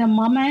say at the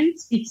moment,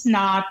 it's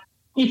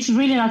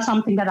really not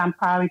something that I'm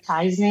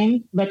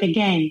prioritizing. But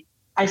again,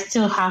 I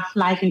still have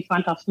life in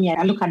front of me.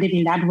 I look at it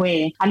in that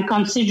way. And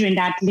considering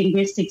that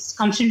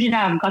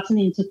I've gotten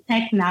into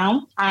tech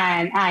now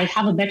and I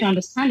have a better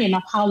understanding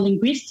of how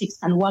linguistics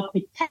can work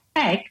with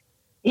tech,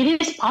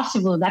 it is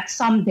possible that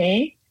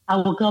someday I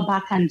will go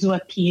back and do a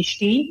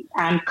PhD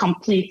and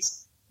complete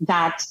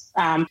that.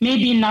 I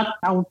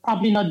will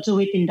probably not do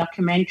it in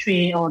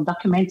documentary or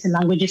documenting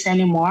languages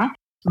anymore,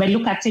 but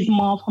look at it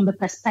more from the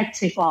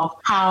perspective of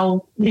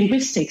how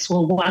linguistics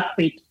will work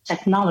with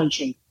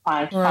technology.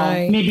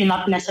 Right. Maybe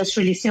not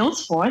necessarily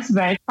Salesforce,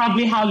 but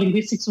probably how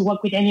linguistics will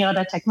work with any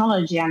other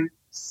technology. And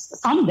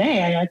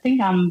someday, I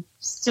think I'm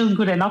still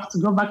good enough to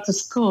go back to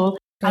school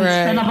and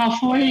spend about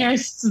 4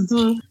 years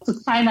to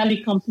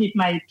finally complete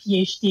my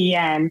PhD.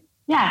 And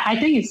yeah, I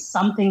think it's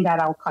something that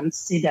I'll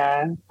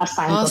consider as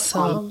time goes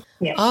on.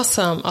 Yeah.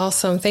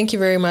 Awesome. Thank you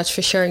very much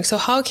for sharing. So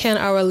how can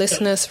our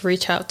listeners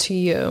reach out to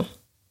you?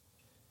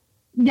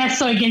 Yes,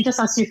 so again, just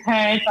as you've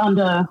heard on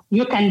the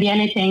You Can Be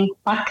Anything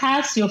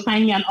podcast, you'll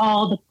find me on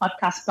all the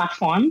podcast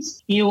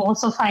platforms. You'll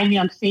also find me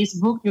on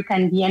Facebook, You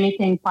Can Be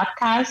Anything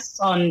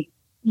podcast. On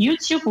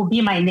YouTube will be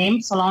my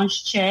name,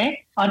 Solange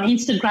Che. On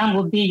Instagram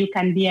will be You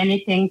Can Be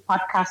Anything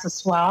podcast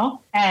as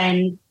well.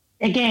 And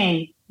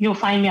again, you'll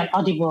find me on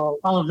Audible,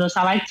 all of those.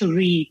 I like to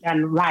read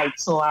and write,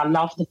 so I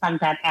love the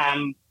fact that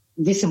I'm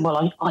visible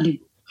on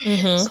Audible.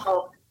 Mm-hmm.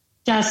 So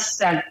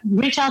just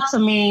reach out to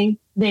me.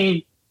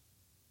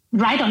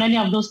 Write on any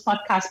of those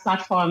podcast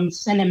platforms,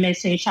 send a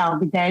message. I'll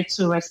be there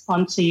to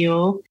respond to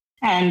you.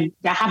 And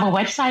I have a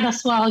website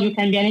as well,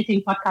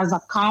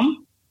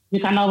 youcanbeanythingpodcast.com.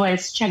 You can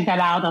always check that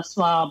out as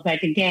well.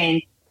 But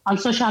again, on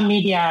social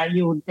media,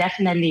 you will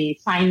definitely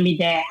find me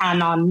there.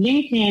 And on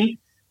LinkedIn,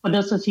 for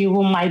those of you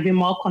who might be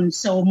more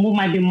concerned, who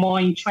might be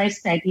more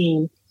interested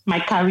in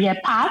my career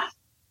path,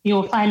 you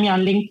will find me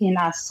on LinkedIn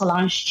as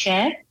Solange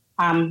Che.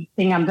 I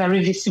think I'm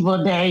very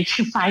visible there. If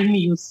you find me,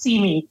 you'll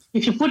see me.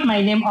 If you put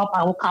my name up,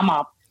 I will come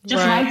up.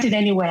 Just write it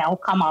anywhere, I'll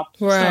come up.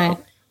 Right.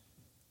 So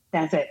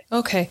that's it.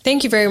 Okay.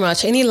 Thank you very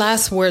much. Any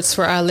last words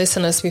for our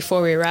listeners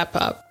before we wrap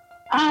up?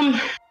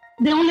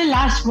 The only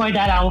last word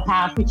that I'll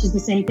have, which is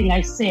the same thing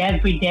I say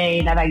every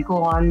day that I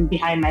go on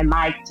behind my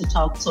mic to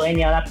talk to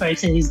any other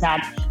person, is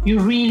that you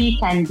really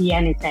can be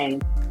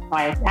anything,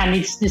 right? And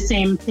it's the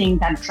same thing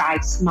that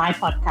drives my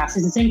podcast.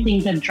 It's the same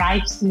thing that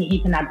drives me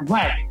even at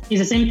work. It's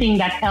the same thing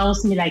that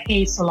tells me like,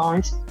 hey,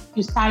 Solange,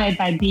 you started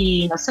by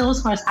being a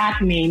Salesforce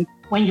admin.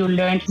 When you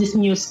learned this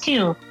new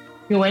skill,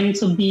 you went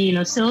to be a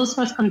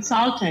Salesforce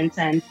consultant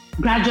and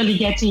gradually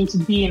getting to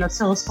being a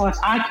Salesforce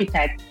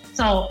architect.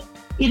 So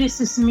it is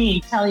just me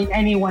telling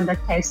anyone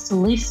that cares to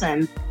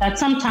listen that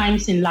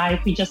sometimes in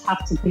life we just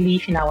have to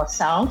believe in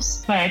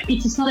ourselves, but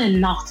it is not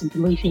enough to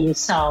believe in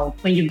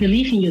yourself. When you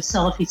believe in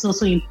yourself, it's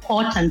also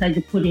important that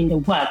you put in the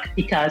work,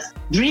 because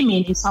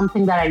dreaming is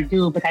something that I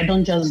do, but I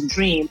don't just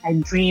dream. I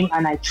dream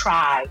and I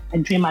try. I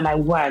dream and I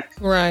work.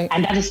 Right.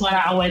 And that is what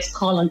I always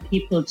call on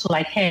people to,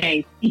 like,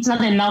 hey, it's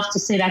not enough to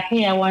say that,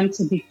 hey, I want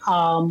to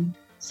become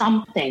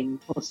something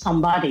or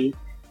somebody.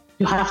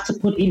 You have to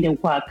put in the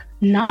work.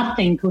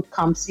 Nothing good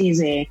comes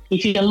easy.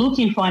 If you're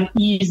looking for an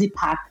easy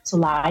path to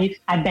life,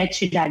 I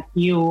bet you that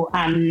you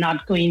are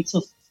not going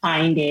to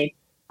find it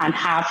and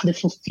have the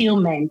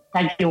fulfillment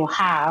that you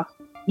have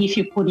if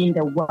you put in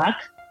the work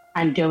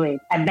and do it.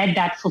 I bet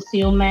that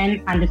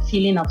fulfillment and the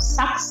feeling of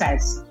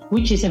success,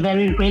 which is a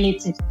very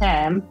relative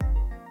term,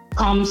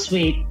 comes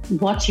with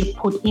what you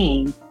put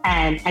in.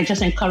 And I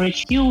just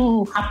encourage you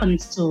who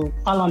happens to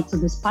fall onto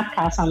this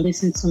podcast and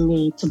listen to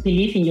me to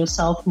believe in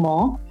yourself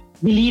more.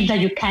 Believe that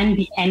you can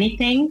be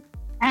anything,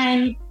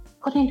 and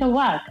put in the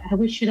work. I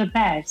wish you the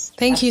best.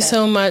 Thank you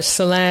so much,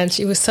 Solange.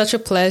 It was such a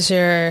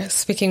pleasure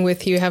speaking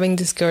with you, having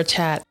this girl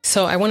chat.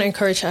 So I want to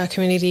encourage our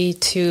community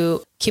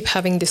to keep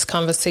having these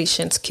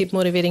conversations, keep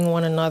motivating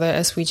one another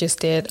as we just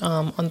did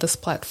on this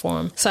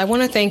platform. So I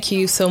want to thank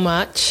you so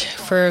much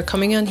for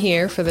coming on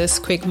here for this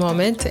quick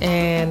moment,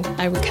 and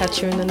I will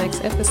catch you in the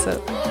next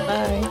episode.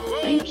 Bye.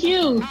 Thank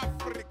you.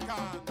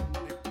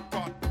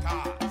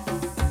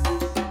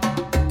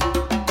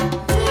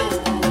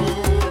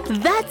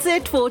 That's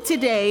it for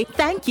today.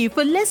 Thank you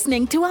for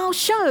listening to our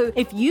show.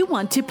 If you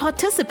want to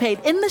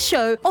participate in the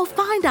show or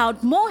find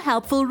out more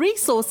helpful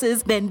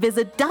resources, then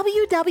visit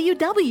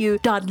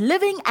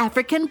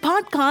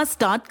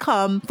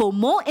www.livingafricanpodcast.com for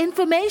more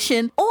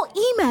information, or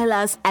email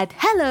us at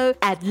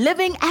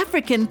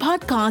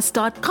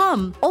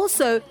hello@livingafricanpodcast.com.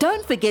 Also,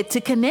 don't forget to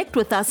connect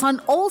with us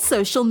on all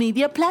social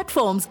media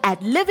platforms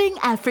at Living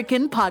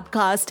African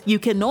Podcast. You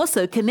can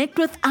also connect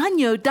with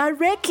Anyo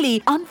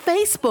directly on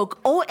Facebook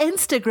or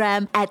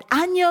Instagram at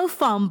Anyo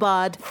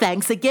Fambard.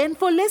 Thanks again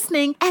for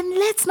listening, and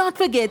let's not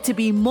forget to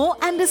be more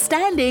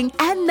understanding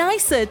and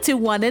nicer to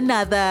one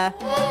another.